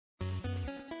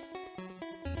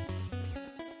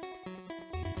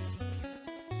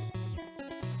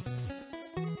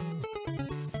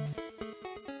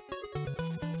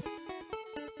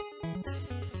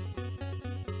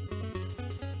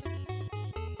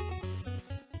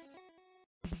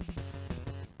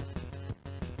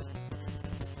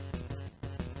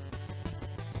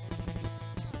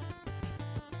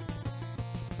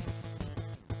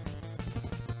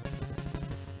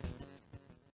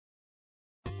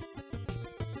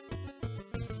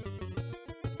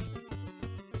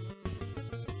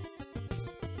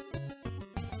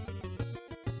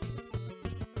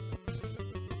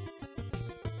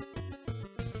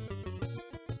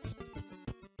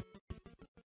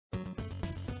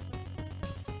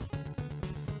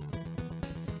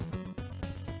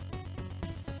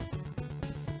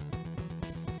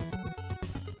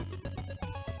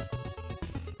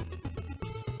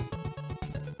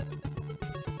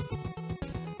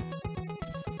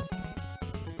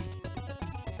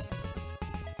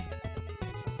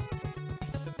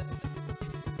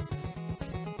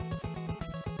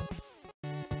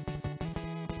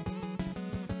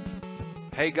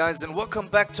Hey guys, and welcome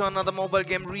back to another mobile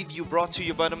game review brought to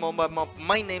you by the Mobile Mob.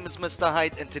 My name is Mr.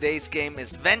 Hyde and today's game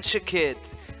is Venture Kid.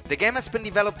 The game has been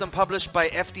developed and published by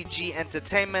FDG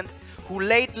Entertainment, who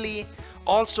lately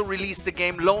also released the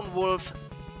game Lone Wolf,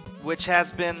 which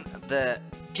has been the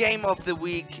game of the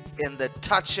week in the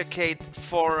Touch Arcade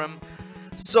forum.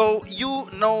 So you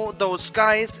know those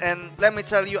guys, and let me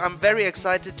tell you, I'm very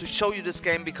excited to show you this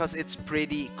game because it's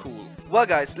pretty cool. Well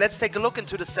guys, let's take a look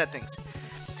into the settings.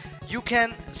 You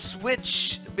can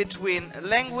switch between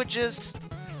languages,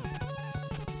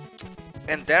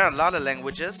 and there are a lot of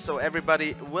languages, so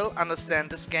everybody will understand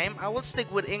this game. I will stick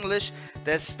with English.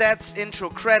 There's stats, intro,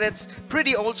 credits,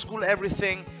 pretty old school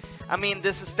everything. I mean,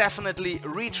 this is definitely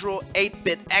retro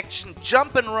 8-bit action,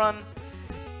 jump and run,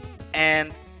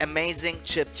 and amazing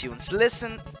chiptunes.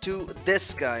 Listen to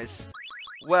this, guys.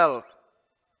 Well,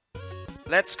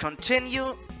 let's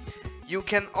continue. You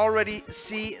can already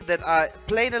see that I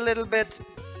played a little bit,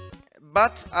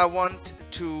 but I want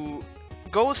to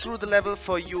go through the level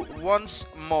for you once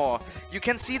more. You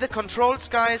can see the controls,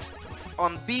 guys.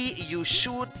 On B you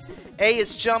shoot, A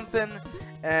is jumping,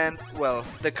 and well,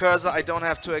 the cursor I don't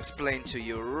have to explain to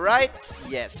you, right?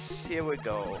 Yes, here we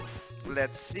go.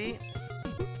 Let's see.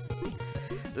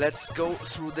 Let's go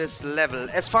through this level.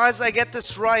 As far as I get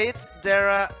this right, there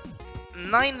are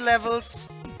 9 levels.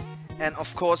 And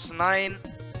of course 9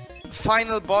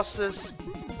 final bosses,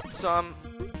 so I'm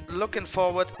looking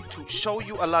forward to show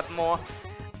you a lot more.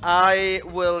 I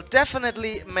will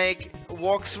definitely make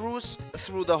walkthroughs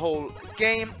through the whole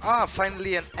game.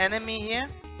 Finally an enemy here.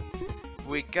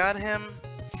 We got him.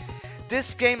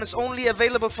 This game is only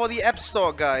available for the App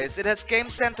Store, guys. It has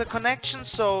Game Center connection,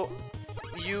 so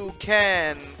you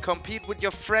can compete with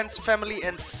your friends, family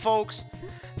and folks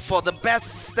for the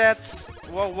best stats.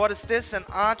 Whoa, what is this? An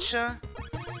archer?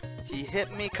 He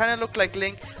hit me. Kind of looked like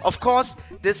Link. Of course,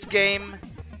 this game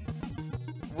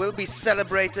will be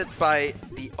celebrated by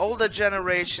the older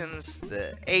generations,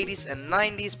 the 80s and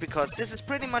 90s, because this is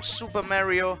pretty much Super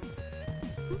Mario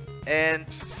and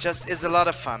just is a lot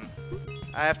of fun.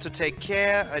 I have to take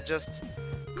care. I just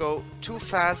go too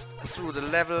fast through the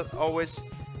level. Always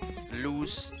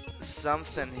lose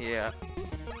something here.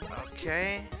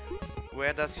 Okay.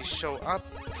 Where does he show up?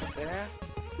 There.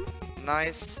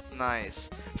 Nice, nice.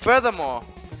 Furthermore,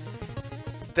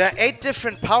 there are 8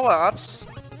 different power-ups.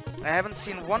 I haven't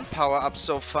seen one power-up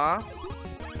so far.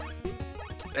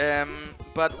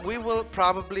 But we will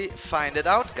probably find it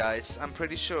out, guys. I'm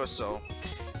pretty sure so.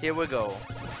 Here we go.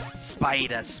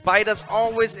 Spiders. Spiders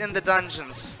always in the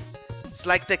dungeons. It's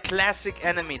like the classic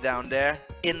enemy down there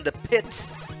in the pit.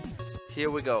 Here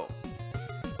we go.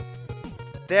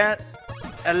 There are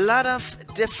a lot of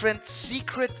different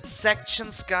secret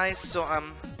sections, guys, so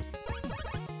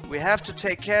we have to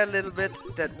take care a little bit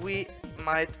that we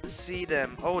might see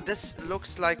them. Oh, this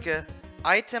looks like a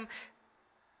item.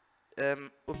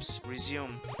 Oops,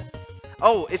 resume.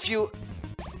 Oh, if you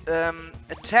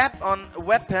tap on a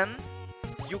weapon,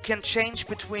 you can change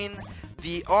between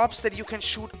the orbs that you can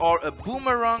shoot or a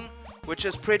boomerang, which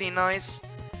is pretty nice.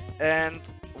 And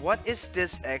what is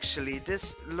this actually?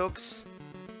 This looks...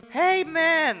 Hey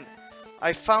man!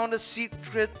 I found a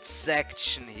secret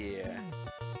section here.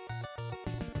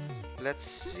 Let's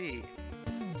see.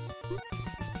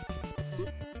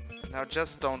 Now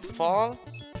just don't fall.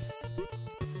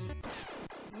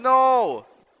 No!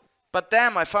 But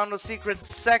damn, I found a secret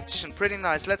section. Pretty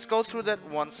nice. Let's go through that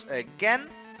once again.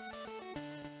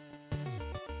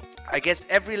 I guess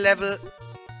every level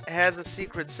has a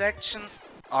secret section.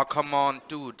 Oh, come on,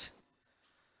 dude.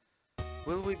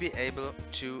 Will we be able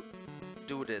to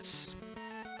do this?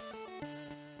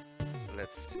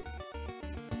 Let's see.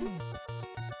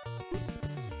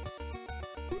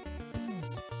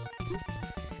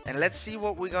 And let's see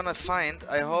what we're gonna find.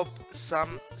 I hope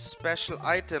some special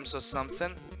items or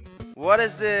something. What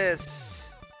is this?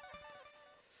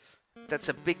 That's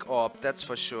a big orb, that's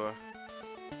for sure.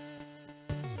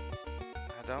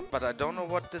 But I don't know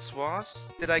what this was.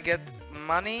 Did I get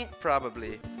money?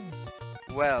 Probably.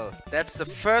 Well, that's the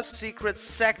first secret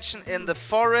section in the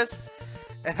forest,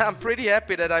 and I'm pretty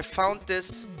happy that I found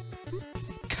this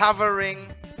covering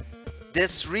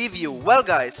this review. Well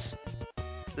guys,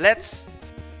 let's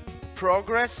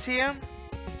progress here,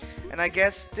 and I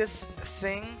guess this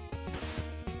thing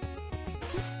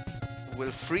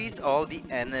will freeze all the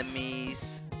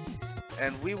enemies,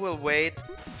 and we will wait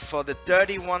for the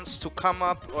dirty ones to come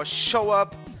up or show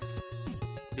up,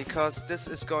 because this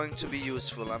is going to be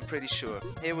useful, I'm pretty sure.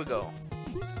 Here we go.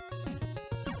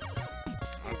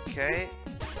 Okay.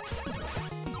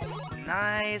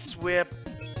 Nice, we're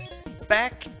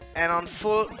back and on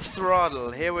full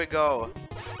throttle. Here we go.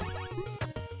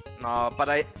 No, but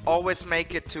I always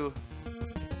make it to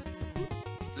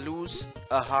lose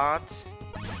a heart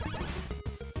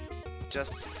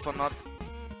just for not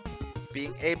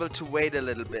being able to wait a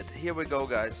little bit. Here we go,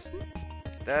 guys.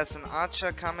 There's an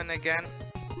archer coming again.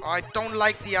 Oh, I don't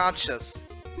like the archers.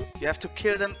 You have to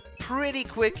kill them pretty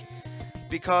quick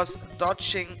because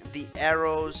dodging the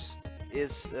arrows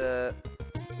is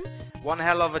one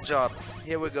hell of a job.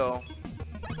 Here we go.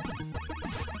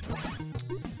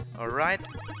 Alright.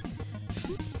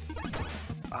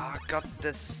 Ah, got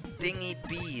the stingy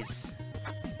bees.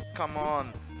 Come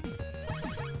on.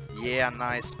 Yeah,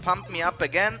 nice. Pump me up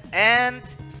again. And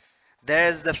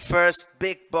there's the first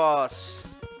big boss.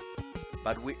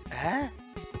 But we... Huh?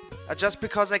 Just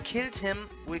because I killed him,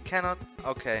 we cannot...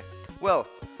 Okay. Well,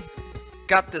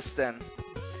 got this then.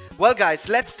 Well, guys,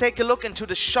 let's take a look into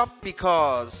the shop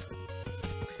because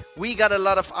we got a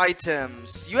lot of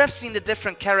items. You have seen the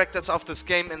different characters of this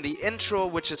game in the intro,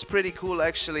 which is pretty cool,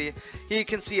 actually. Here you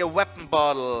can see a weapon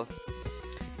bottle,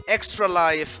 extra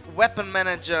life, weapon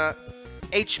manager,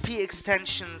 HP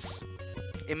extensions,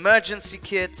 emergency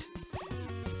kit,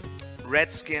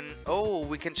 red skin. Oh,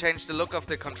 we can change the look of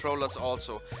the controllers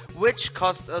also, which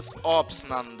cost us orbs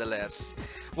nonetheless.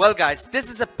 Well, guys, this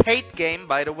is a paid game,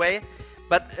 by the way,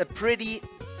 but a pretty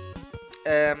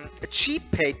a cheap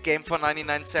paid game for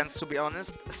 99 cents, to be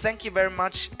honest. Thank you very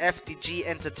much, FDG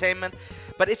Entertainment.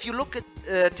 But if you look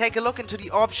at take a look into the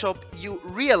orb shop, you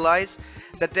realize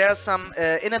that there are some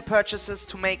in-app purchases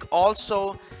to make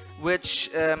also, which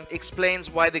explains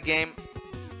why the game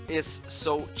is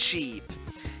so cheap.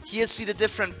 Here you see the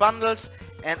different bundles.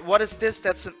 And what is this?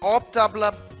 That's an orb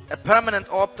doubler, a permanent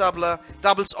orb doubler,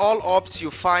 doubles all orbs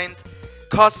you find,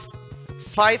 costs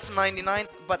 $5.99,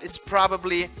 but it's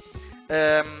probably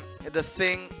the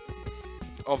thing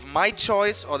of my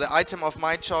choice, or the item of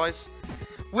my choice.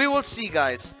 We will see,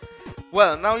 guys.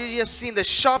 Well, now you have seen the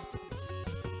shop.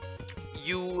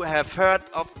 You have heard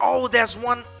of... Oh, there's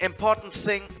one important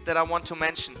thing that I want to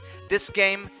mention. This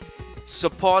game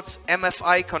supports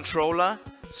MFI controller,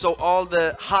 so all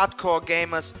the hardcore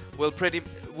gamers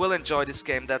will enjoy this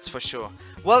game, that's for sure.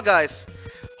 Well, guys,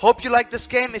 hope you like this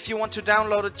game. If you want to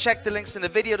download it, check the links in the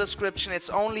video description. It's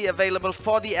only available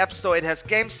for the App Store. It has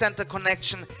Game Center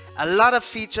connection, a lot of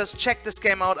features. Check this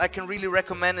game out. I can really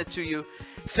recommend it to you.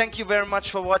 Thank you very much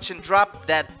for watching. Drop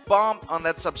that bomb on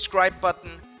that subscribe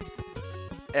button,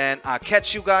 and I'll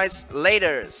catch you guys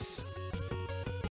laters.